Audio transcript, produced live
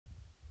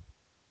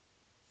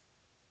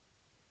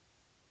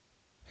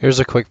Here's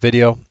a quick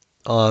video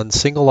on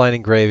single line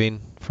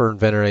engraving for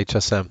Inventor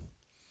HSM.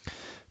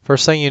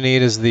 First thing you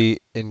need is the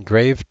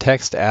Engraving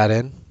Text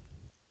add-in.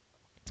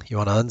 You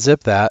want to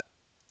unzip that,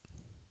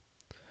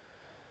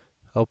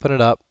 open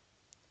it up,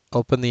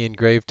 open the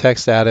Engraving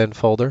Text add-in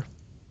folder,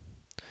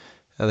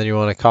 and then you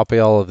want to copy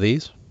all of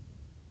these.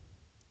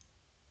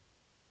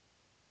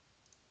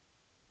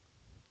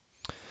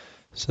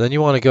 So then you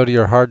want to go to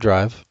your hard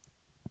drive,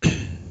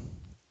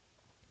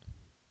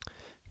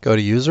 go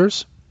to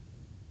Users,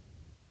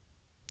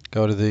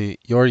 go to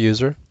your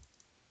user,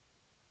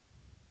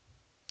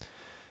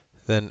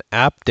 then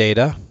App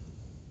Data,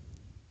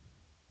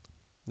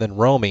 then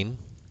Roaming,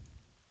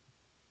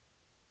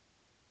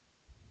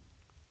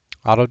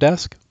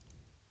 Autodesk.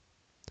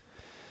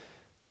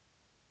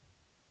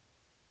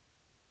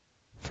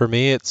 For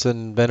me, it's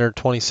Inventor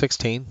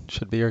 2016,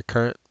 should be your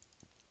current.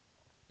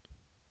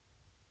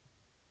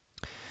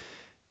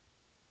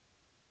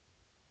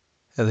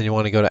 And then you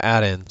want to go to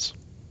add-ins.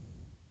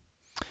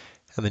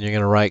 And then you're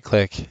going to right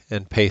click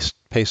and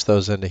paste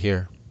those into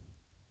here.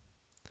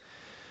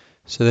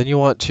 So then you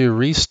want to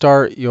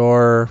restart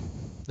your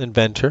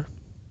Inventor,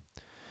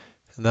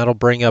 and that'll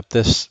bring up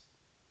this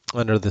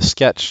under the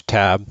Sketch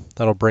tab,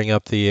 that'll bring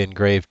up the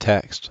engraved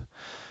text.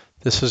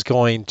 This is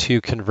going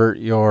to convert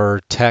your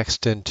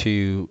text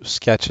into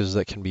sketches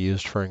that can be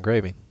used for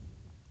engraving.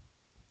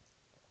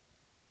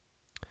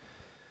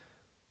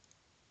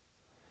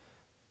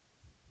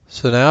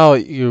 So now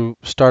you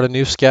start a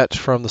new sketch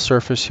from the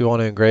surface you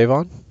want to engrave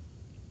on.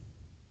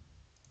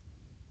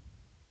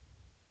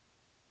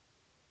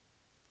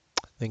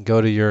 Then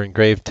go to your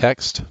engraved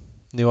text,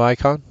 new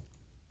icon.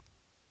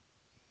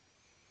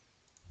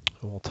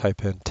 And we'll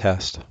type in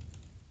test.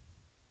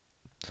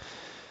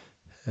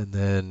 And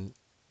then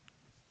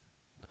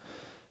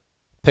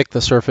pick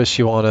the surface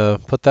you want to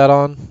put that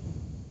on.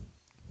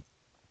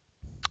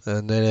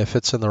 And then if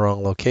it's in the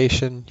wrong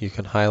location, you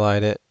can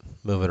highlight it,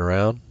 move it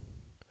around.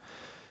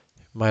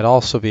 You might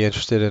also be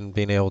interested in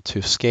being able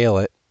to scale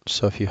it.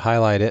 So if you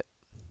highlight it,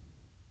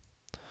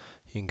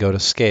 you can go to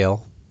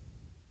scale,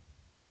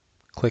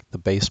 click the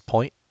base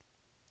point.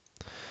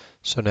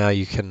 So now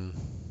you can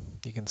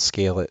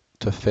scale it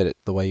to fit it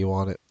the way you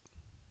want it.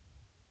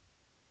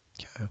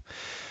 Okay.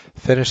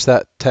 Finish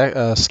that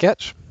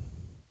sketch.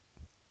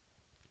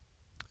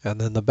 And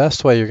then the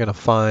best way you're going to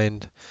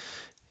find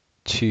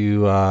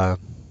to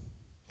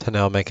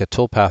now make a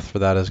toolpath for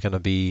that is going to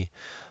be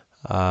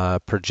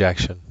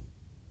projection.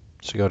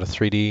 So go to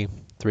 3D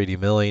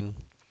milling,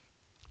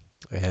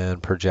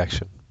 and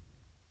projection.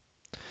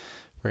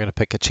 We're going to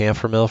pick a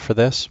chamfer mill for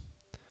this.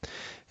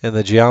 In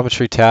the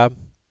geometry tab,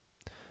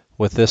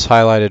 with this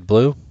highlighted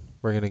blue,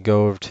 we're going to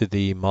go over to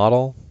the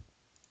model,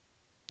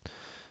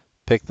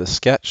 pick the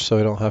sketch so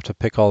we don't have to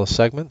pick all the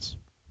segments.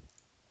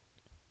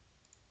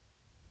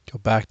 Go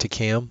back to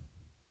cam.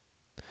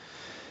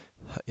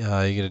 You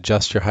can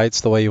adjust your heights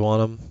the way you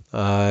want them.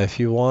 If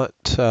you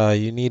want,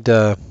 you need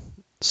to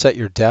set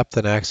your depth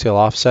and axial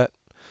offset.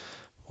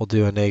 We'll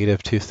do a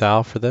 -2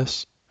 thou for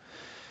this.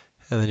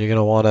 And then you're going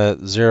to want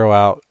to zero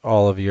out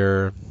all of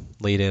your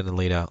lead in and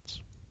lead outs.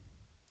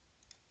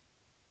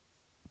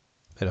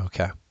 Hit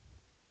OK.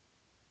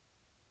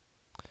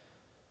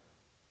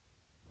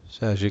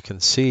 So as you can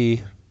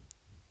see,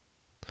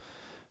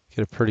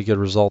 get a pretty good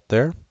result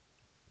there.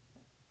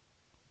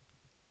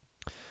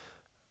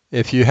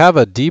 If you have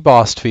a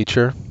debossed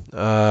feature,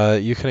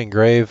 you can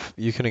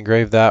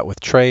engrave that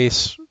with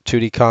trace,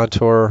 2D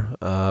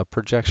contour,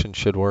 projection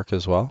should work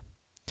as well.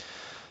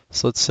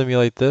 So let's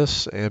simulate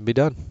this and be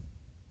done.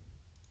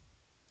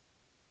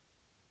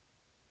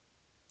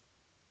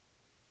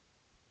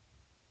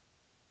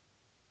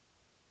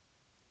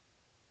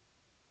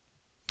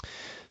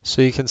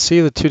 So you can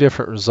see the two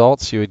different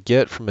results you would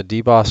get from a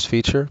debossed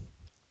feature.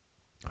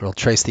 It'll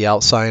trace the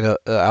outside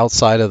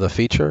of the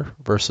feature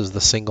versus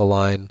the single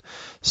line,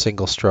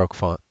 single stroke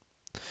font.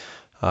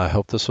 I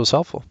hope this was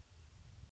helpful.